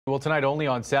Well, tonight only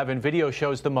on 7, video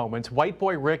shows the moment. White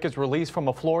boy Rick is released from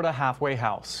a Florida halfway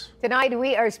house. Tonight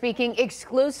we are speaking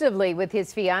exclusively with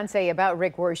his fiancee about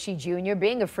Rick Wershey Jr.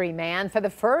 being a free man for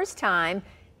the first time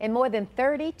in more than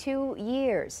 32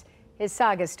 years. His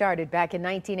saga started back in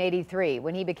 1983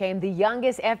 when he became the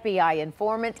youngest FBI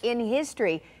informant in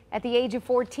history at the age of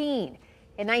 14.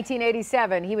 In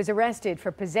 1987, he was arrested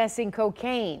for possessing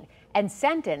cocaine and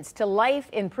sentenced to life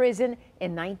in prison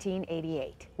in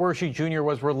 1988. Wershey Jr.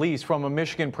 was released from a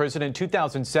Michigan prison in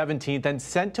 2017, then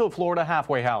sent to a Florida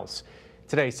halfway house.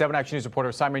 Today, 7 Action News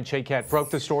reporter Simon Chaykat broke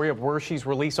the story of Wershey's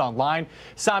release online.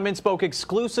 Simon spoke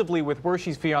exclusively with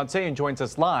Wershey's fiancée and joins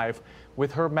us live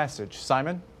with her message.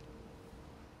 Simon?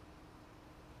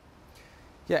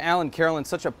 Yeah, Alan, Carolyn,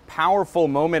 such a powerful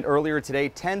moment earlier today.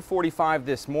 10:45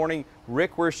 this morning,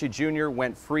 Rick Wershey Jr.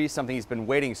 went free, something he's been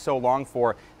waiting so long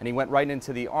for, and he went right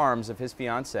into the arms of his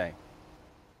fiancée.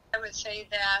 I would say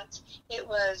that it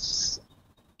was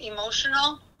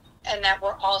emotional and that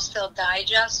we're all still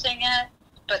digesting it,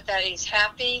 but that he's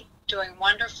happy, doing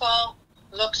wonderful,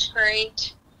 looks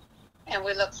great, and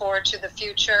we look forward to the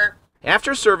future.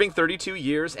 After serving 32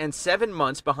 years and 7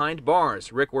 months behind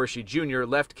bars, Rick Wershey Jr.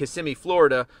 left Kissimmee,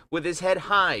 Florida with his head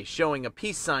high, showing a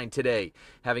peace sign today.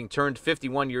 Having turned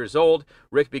 51 years old,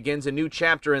 Rick begins a new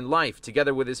chapter in life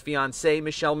together with his fiancée,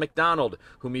 Michelle McDonald,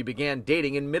 whom he began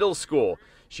dating in middle school.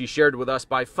 She shared with us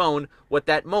by phone what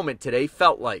that moment today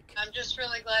felt like. I'm just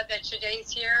really glad that today's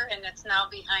here and it's now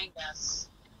behind us.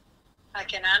 I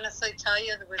can honestly tell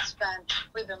you that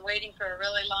we've been waiting for a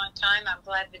really long time. I'm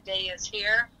glad the day is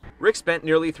here. Rick spent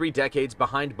nearly 3 decades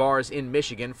behind bars in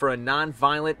Michigan for a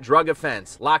non-violent drug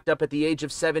offense, locked up at the age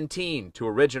of 17 to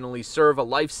originally serve a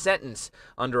life sentence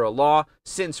under a law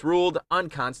since ruled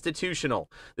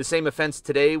unconstitutional. The same offense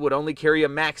today would only carry a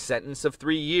max sentence of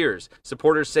 3 years.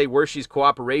 Supporters say Wershey's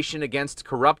cooperation against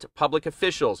corrupt public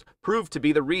officials proved to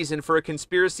be the reason for a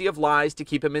conspiracy of lies to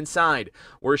keep him inside.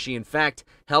 Wershey, in fact,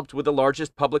 helped with the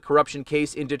largest public corruption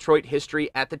case in Detroit history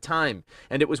at the time,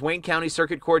 and it was Wayne County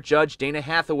Circuit Court Judge Dana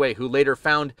Hathaway who later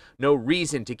found no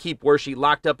reason to keep Wershey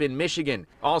locked up in Michigan.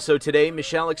 Also today,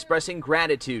 Michelle expressing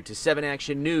gratitude to 7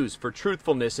 Action News for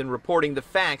truthfulness in reporting the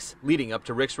facts leading up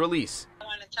to Rick's release. I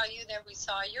want to tell you that we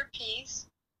saw your piece.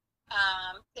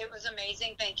 It was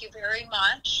amazing. Thank you very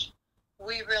much.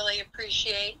 We really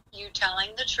appreciate you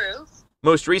telling the truth.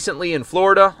 Most recently in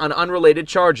Florida on unrelated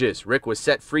charges. Rick was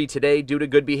set free today due to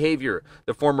good behavior.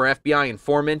 The former FBI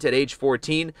informant at age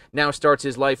 14 now starts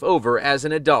his life over as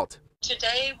an adult.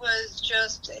 Today was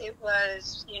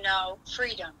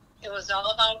freedom. It was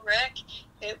all about Rick.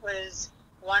 It was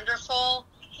wonderful.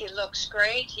 He looks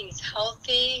great. He's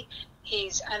healthy.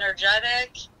 He's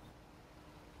energetic.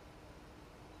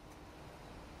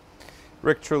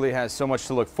 Rick truly has so much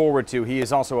to look forward to. He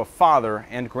is also a father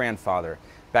and grandfather.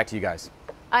 Back to you guys.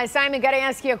 Simon, got to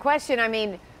ask you a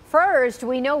question. First,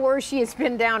 we know Wershey has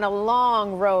been down a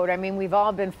long road. We've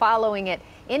all been following it.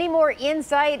 Any more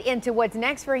insight into what's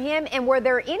next for him? And were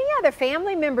there any other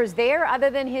family members there other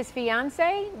than his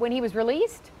fiancée when he was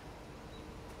released?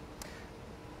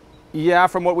 Yeah,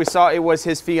 from what we saw, it was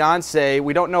his fiancée.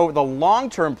 We don't know the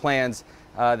long-term plans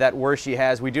that Wershey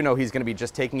has. We do know he's going to be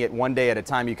just taking it one day at a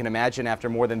time. You can imagine after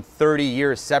more than 30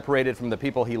 years separated from the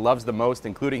people he loves the most,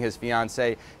 including his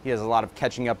fiancée, he has a lot of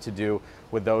catching up to do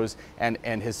with those and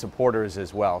his supporters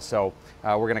as well. So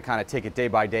we're going to kind of take it day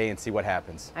by day and see what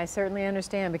happens. I certainly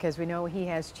understand because we know he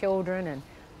has children and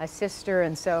a sister,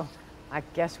 and so I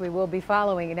guess we will be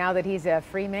following now that he's a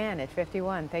free man at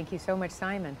 51. Thank you so much,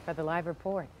 Simon, for the live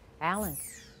report. Alan.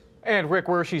 And Rick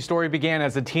Wershey's story began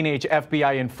as a teenage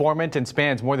FBI informant and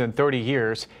spans more than 30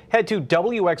 years. Head to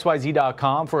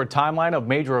WXYZ.com for a timeline of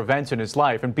major events in his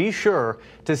life, and be sure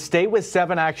to stay with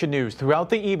 7 Action News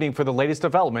throughout the evening for the latest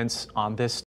developments on this.